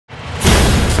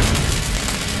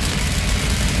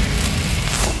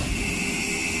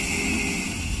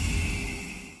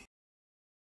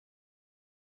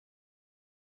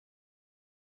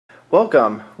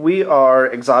Welcome. We are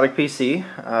XOTIC PC,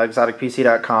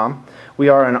 XOTICPC.com. We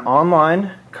are an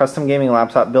online custom gaming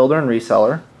laptop builder and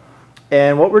reseller.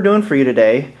 And what we're doing for you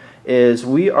today is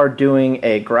we are doing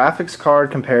a graphics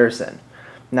card comparison.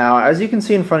 Now, as you can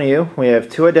see in front of you, we have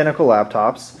two identical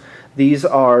laptops. These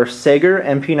are Sager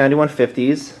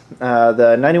NP9150s.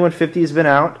 The 9150 has been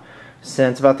out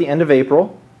since about the end of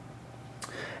April.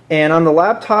 And on the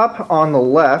laptop on the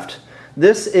left,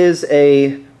 this is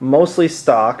a mostly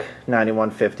stock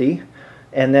 9150,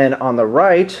 and then on the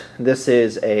right this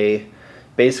is a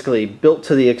basically built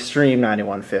to the extreme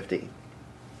 9150.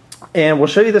 And we'll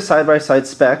show you the side-by-side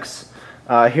specs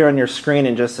here on your screen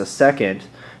in just a second.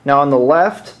 Now on the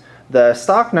left, the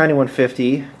stock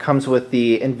 9150 comes with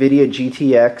the NVIDIA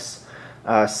GTX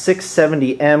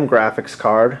 670M graphics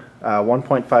card,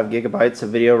 1.5 gigabytes of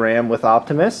video RAM with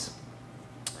Optimus.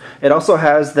 It also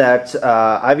has that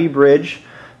Ivy Bridge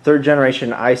 3rd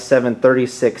generation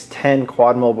i7-3610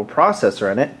 quad mobile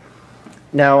processor in it.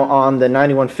 Now on the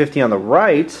 9150 on the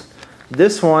right,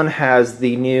 this one has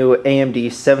the new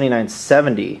AMD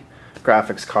 7970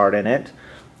 graphics card in it,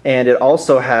 and it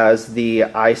also has the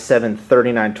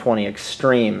i7-3920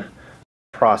 Extreme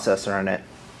processor in it.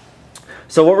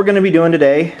 So what we're going to be doing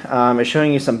today is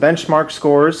showing you some benchmark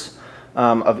scores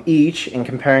of each and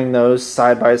comparing those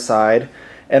side by side,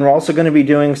 and we're also going to be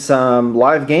doing some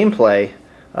live gameplay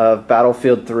of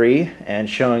Battlefield 3 and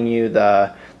showing you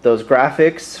those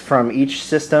graphics from each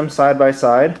system side by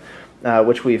side,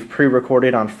 which we've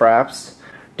pre-recorded on Fraps.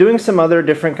 Doing some other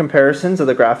different comparisons of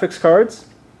the graphics cards.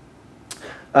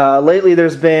 Lately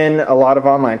there's been a lot of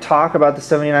online talk about the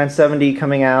 7970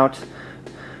 coming out,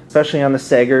 especially on the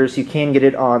Sagers. You can get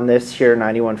it on this here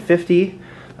 9150.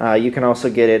 You can also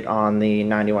get it on the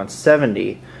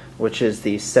 9170, which is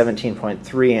the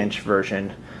 17.3 inch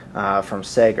version from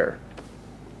Sager.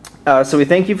 So we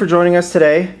thank you for joining us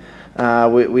today.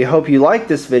 We hope you like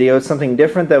this video. It's something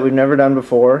different that we've never done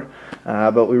before,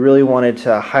 but we really wanted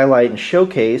to highlight and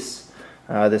showcase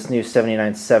this new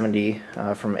 7970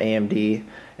 from AMD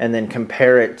and then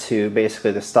compare it to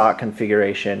basically the stock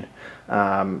configuration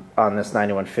on this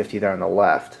 9150 there on the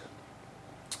left.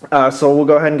 So we'll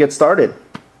go ahead and get started.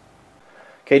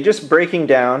 Okay, just breaking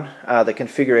down the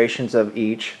configurations of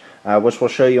each, which we'll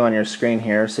show you on your screen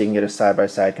here so you can get a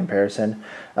side-by-side comparison.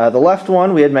 The left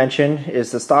one we had mentioned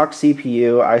is the stock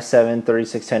CPU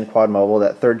i7-3610 quad mobile,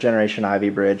 that 3rd generation Ivy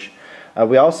Bridge.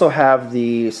 We also have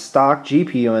the stock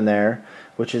GPU in there,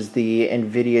 which is the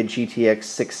NVIDIA GTX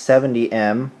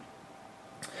 670M.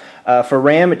 For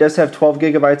RAM, it does have 12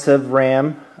 gigabytes of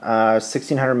RAM,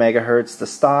 1600 megahertz. The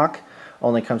stock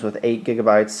only comes with 8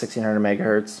 gigabytes, 1600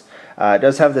 megahertz. It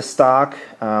does have the stock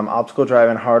optical drive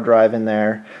and hard drive in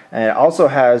there, and it also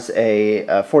has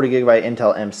a 40 gigabyte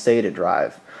Intel M-SATA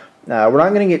drive. We're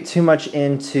not going to get too much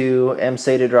into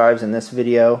M-SATA drives in this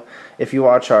video. If you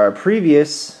watch our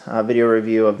previous video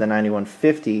review of the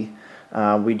 9150,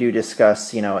 we do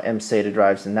discuss M-SATA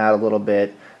drives in that a little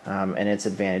bit and its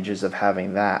advantages of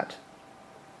having that.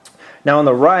 Now on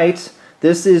the right,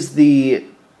 this is the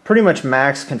pretty much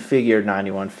max configured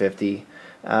 9150.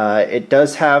 It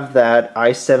does have that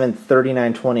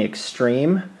i7-3920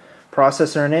 Extreme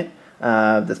processor in it,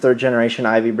 the 3rd generation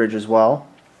Ivy Bridge as well.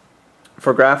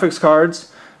 For graphics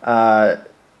cards,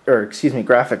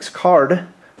 graphics card,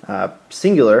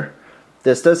 singular,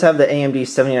 this does have the AMD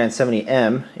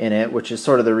 7970M in it, which is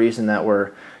sort of the reason that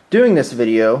we're doing this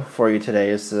video for you today,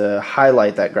 is to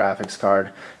highlight that graphics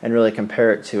card and really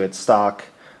compare it to its stock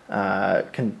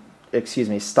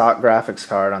stock graphics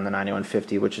card on the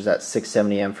 9150, which is that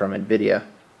 670M from NVIDIA.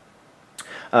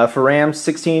 For RAM,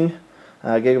 16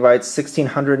 gigabytes,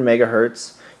 1600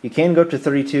 megahertz. You can go up to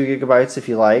 32 gigabytes if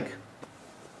you like.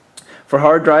 For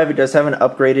hard drive, it does have an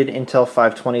upgraded Intel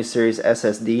 520 series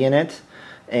SSD in it,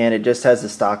 and it just has the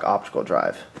stock optical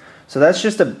drive. So that's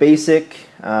just a basic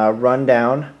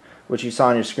rundown, which you saw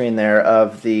on your screen there,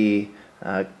 of the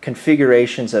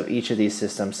configurations of each of these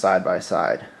systems side by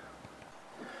side.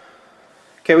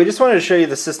 Okay, we just wanted to show you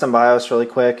the system BIOS really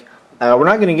quick. We're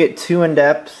not going to get too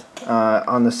in-depth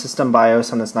on the system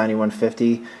BIOS on this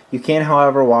 9150. You can,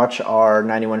 however, watch our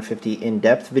 9150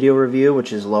 in-depth video review,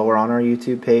 which is lower on our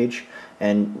YouTube page,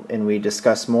 and we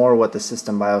discuss more what the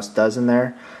system BIOS does in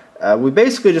there. We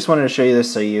basically just wanted to show you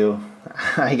this so you,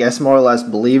 I guess, more or less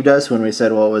believed us when we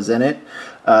said what was in it.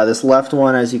 This left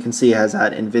one, as you can see, has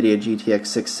that NVIDIA GTX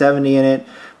 670 in it.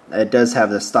 It does have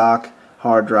the stock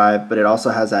hard drive, but it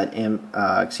also has that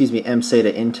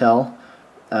M-SATA Intel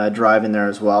drive in there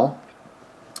as well.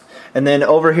 And then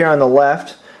over here on the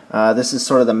left, this is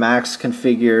sort of the max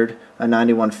configured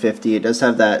 9150. It does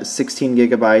have that 16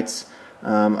 gigabytes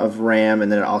of RAM,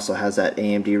 and then it also has that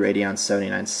AMD Radeon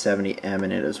 7970M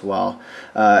in it as well.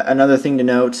 Another thing to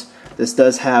note, this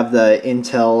does have the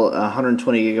Intel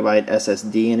 120GB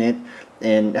SSD in it,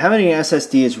 and having an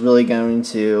SSD is really going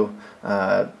to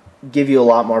give you a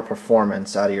lot more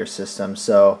performance out of your system,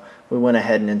 so we went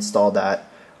ahead and installed that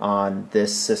on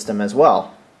this system as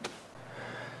well.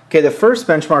 Okay, the first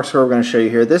benchmark score we're going to show you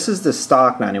here, this is the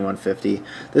stock 9150.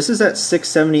 This is at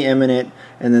 670M in it,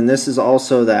 and then this is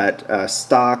also that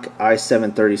stock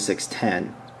i7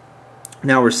 3610.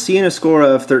 Now we're seeing a score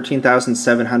of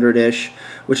 13,700-ish,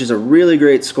 which is a really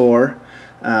great score.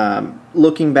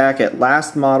 Looking back at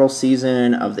last model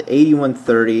season of the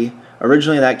 8130,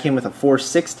 originally that came with a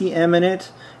 460M in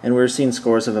it, and we were seeing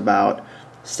scores of about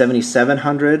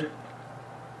 7,700.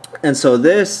 And so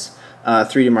this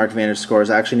 3D Mark Vantage score is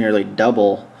actually nearly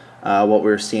double what we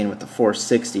were seeing with the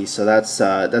 460, so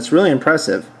that's really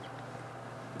impressive.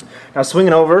 Now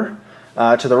swinging over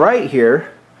to the right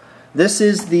here, this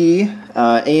is the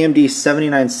AMD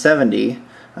 7970,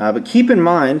 but keep in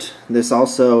mind this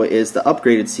also is the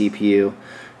upgraded CPU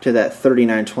to that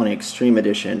 3920 Extreme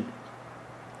Edition.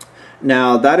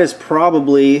 Now that is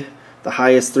probably the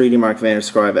highest 3D Mark Vantage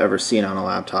score I've ever seen on a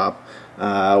laptop.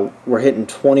 We're hitting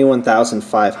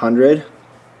 21,500,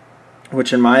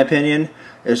 which in my opinion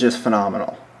is just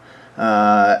phenomenal.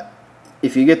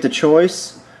 If you get the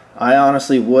choice, I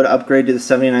honestly would upgrade to the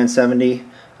 7970.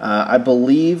 I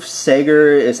believe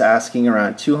Sager is asking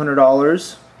around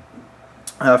 $200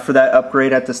 for that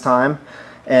upgrade at this time,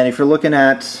 and if you're looking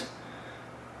at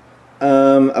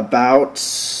about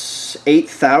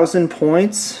 8,000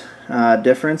 points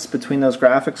difference between those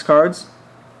graphics cards.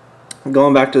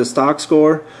 Going back to the stock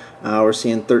score, we're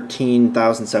seeing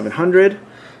 13,700,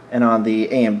 and on the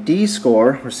AMD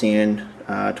score, we're seeing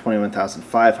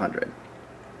 21,500.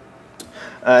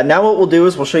 Now what we'll do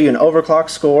is we'll show you an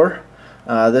overclock score.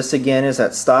 This again is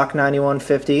at stock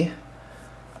 9150,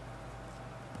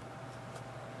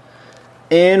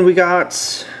 and we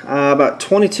got about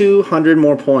 2,200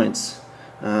 more points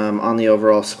on the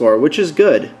overall score, which is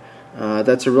good.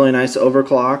 That's a really nice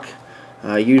overclock.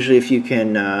 Usually if you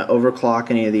can overclock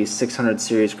any of these 600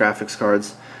 series graphics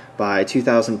cards by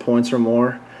 2,000 points or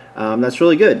more, that's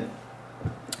really good.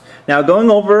 Now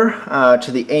going over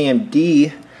to the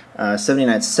AMD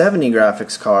 7970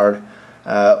 graphics card,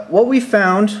 what we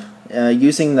found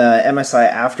using the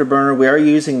MSI Afterburner, we are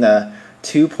using the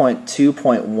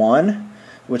 2.2.1,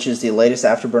 which is the latest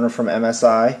Afterburner from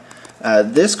MSI.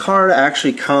 This card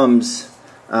actually comes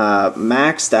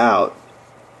maxed out,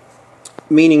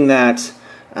 meaning that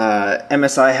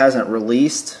MSI hasn't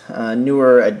released a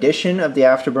newer edition of the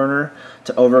Afterburner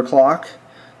to overclock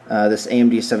this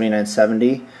AMD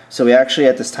 7970. So we actually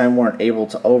at this time weren't able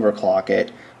to overclock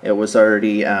it. It was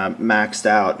already maxed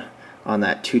out on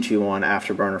that 221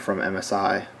 Afterburner from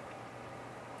MSI.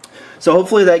 So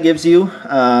hopefully that gives you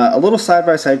a little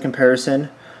side-by-side comparison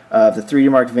of the 3D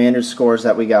Mark Vantage scores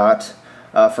that we got.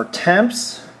 For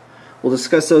temps, we'll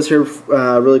discuss those here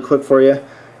really quick for you.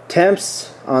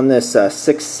 Temps on this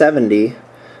 670,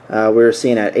 we're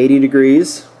seeing at 80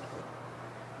 degrees.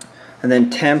 And then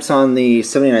temps on the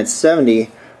 7970,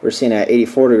 we're seeing at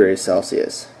 84 degrees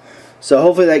Celsius. So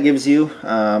hopefully that gives you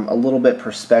a little bit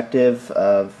perspective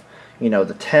of, you know,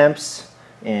 the temps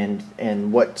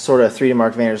and what sort of 3D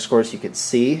Mark Vantage scores you could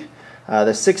see.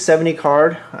 The 670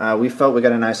 card, we felt we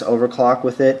got a nice overclock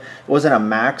with it. It wasn't a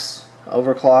max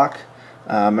overclock.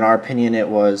 In our opinion, it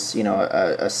was, you know,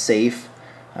 a safe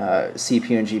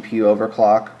CPU and GPU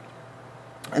overclock.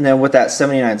 And then with that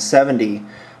 7970,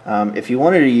 if you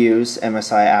wanted to use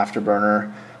MSI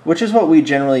Afterburner, which is what we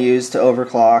generally use to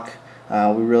overclock,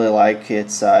 we really like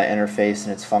its interface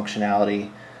and its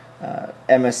functionality.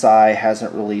 MSI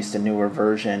hasn't released a newer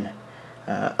version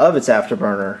of its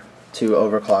Afterburner to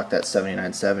overclock that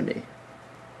 7970.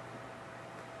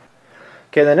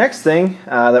 Okay, the next thing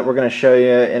that we're going to show you,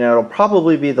 and it'll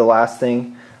probably be the last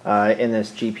thing in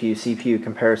this GPU-CPU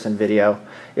comparison video,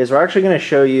 is we're actually going to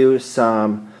show you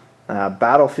some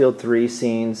Battlefield 3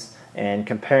 scenes and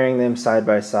comparing them side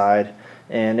by side.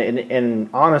 And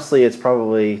honestly, it's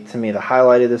probably, to me, the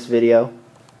highlight of this video.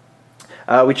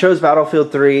 We chose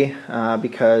Battlefield 3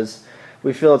 because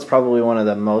we feel it's probably one of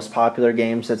the most popular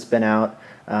games that's been out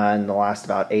in the last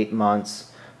about 8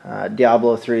 months.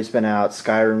 Diablo 3's been out,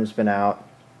 Skyrim's been out.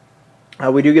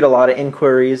 We do get a lot of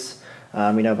inquiries,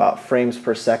 you know, about frames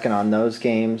per second on those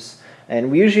games.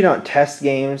 And we usually don't test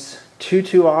games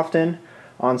too often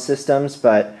on systems,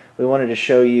 but we wanted to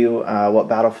show you what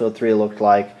Battlefield 3 looked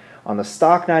like on the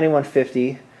stock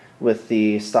 9150 with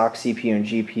the stock CPU and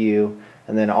GPU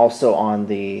and then also on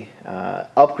the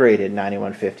upgraded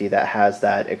 9150 that has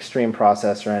that extreme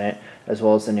processor in it, as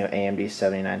well as the new AMD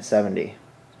 7970.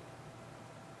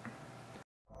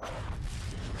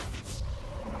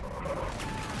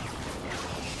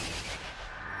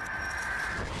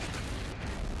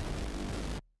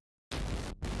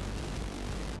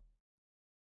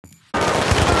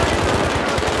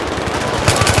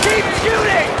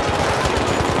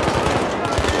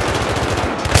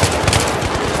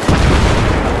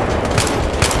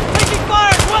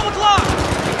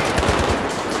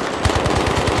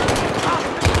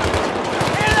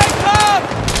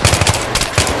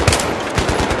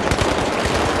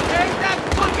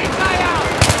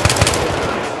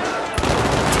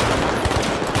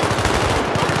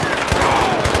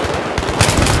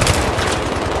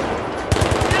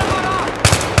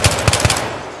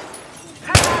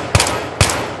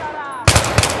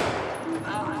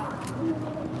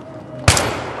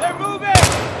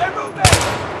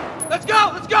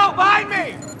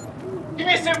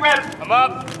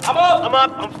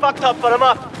 I'm fucked up, but I'm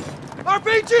up.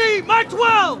 RPG, Mike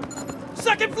 12!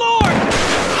 Second floor! The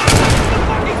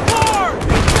fucking floor!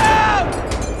 He's down!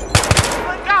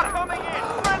 Got him! Coming in!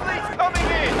 Friendly's coming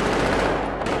in!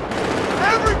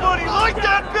 Everybody light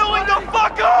that building the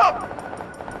fuck up!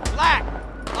 Black,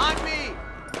 on me.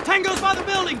 Tango's by the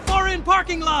building, far in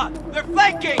parking lot. They're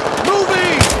flanking!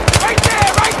 Moving! Right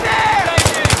there! Right there!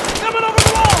 Coming over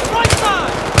the wall, right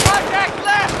side! Contact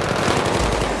left!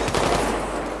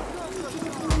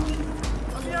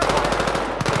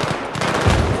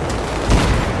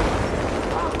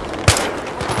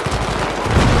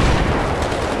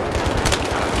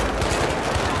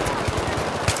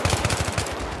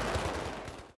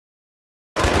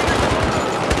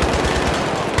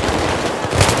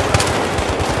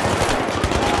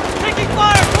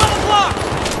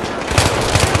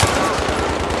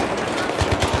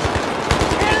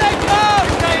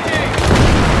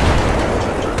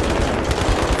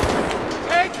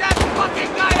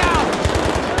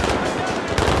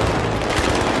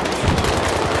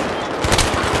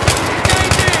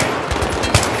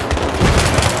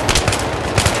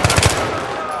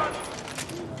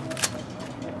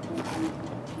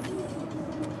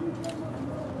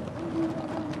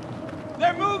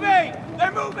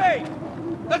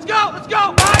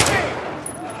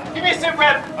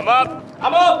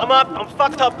 I'm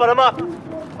fucked up, but I'm up.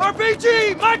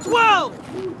 RPG, Mike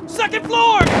 12! Second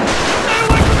floor! Stay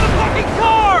away from the fucking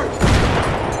cars!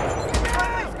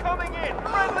 Friendly's coming in!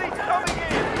 Friendly's coming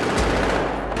in!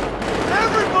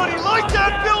 Everybody light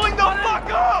that building the fuck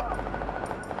up!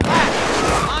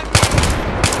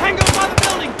 Tango's by the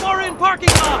building, far in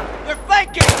parking lot! They're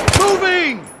flanking!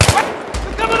 Moving!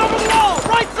 They're coming over the wall,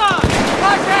 right side!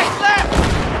 Contact left!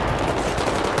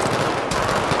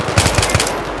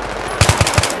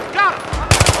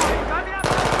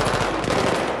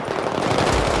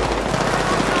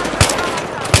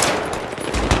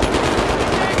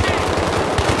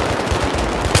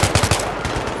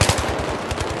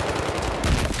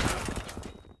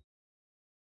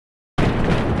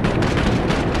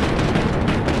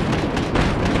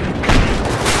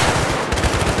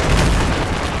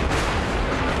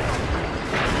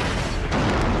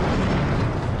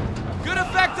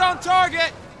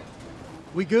 Target!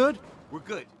 We good? We're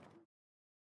good.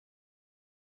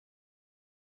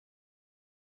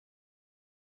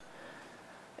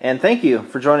 And thank you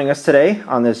for joining us today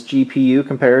on this GPU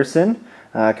comparison,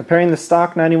 comparing the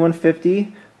stock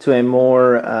 9150 to a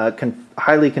more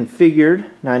highly configured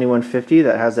 9150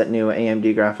 that has that new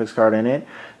AMD graphics card in it.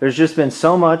 There's just been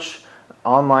so much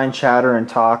online chatter and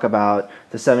talk about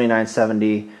the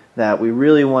 7970 that we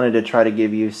really wanted to try to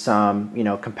give you some,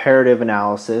 comparative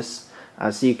analysis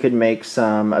so you could make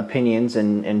some opinions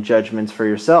and judgments for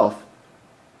yourself.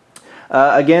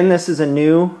 Again, this is a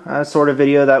new sort of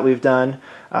video that we've done.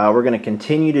 We're going to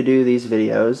continue to do these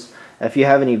videos. If you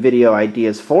have any video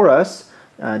ideas for us,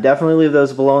 definitely leave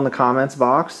those below in the comments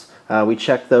box. We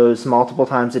check those multiple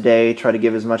times a day, try to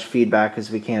give as much feedback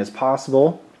as we can as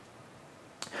possible.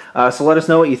 So let us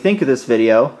know what you think of this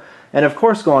video, and of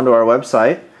course go onto our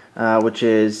website, which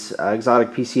is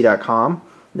XOTICPC.com.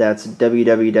 That's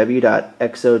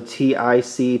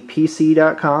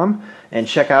www.XOTICPC.com, and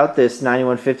check out this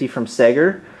 9150 from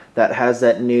Sager that has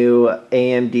that new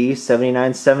AMD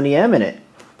 7970M in it.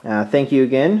 Thank you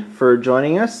again for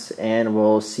joining us, and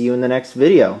we'll see you in the next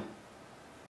video.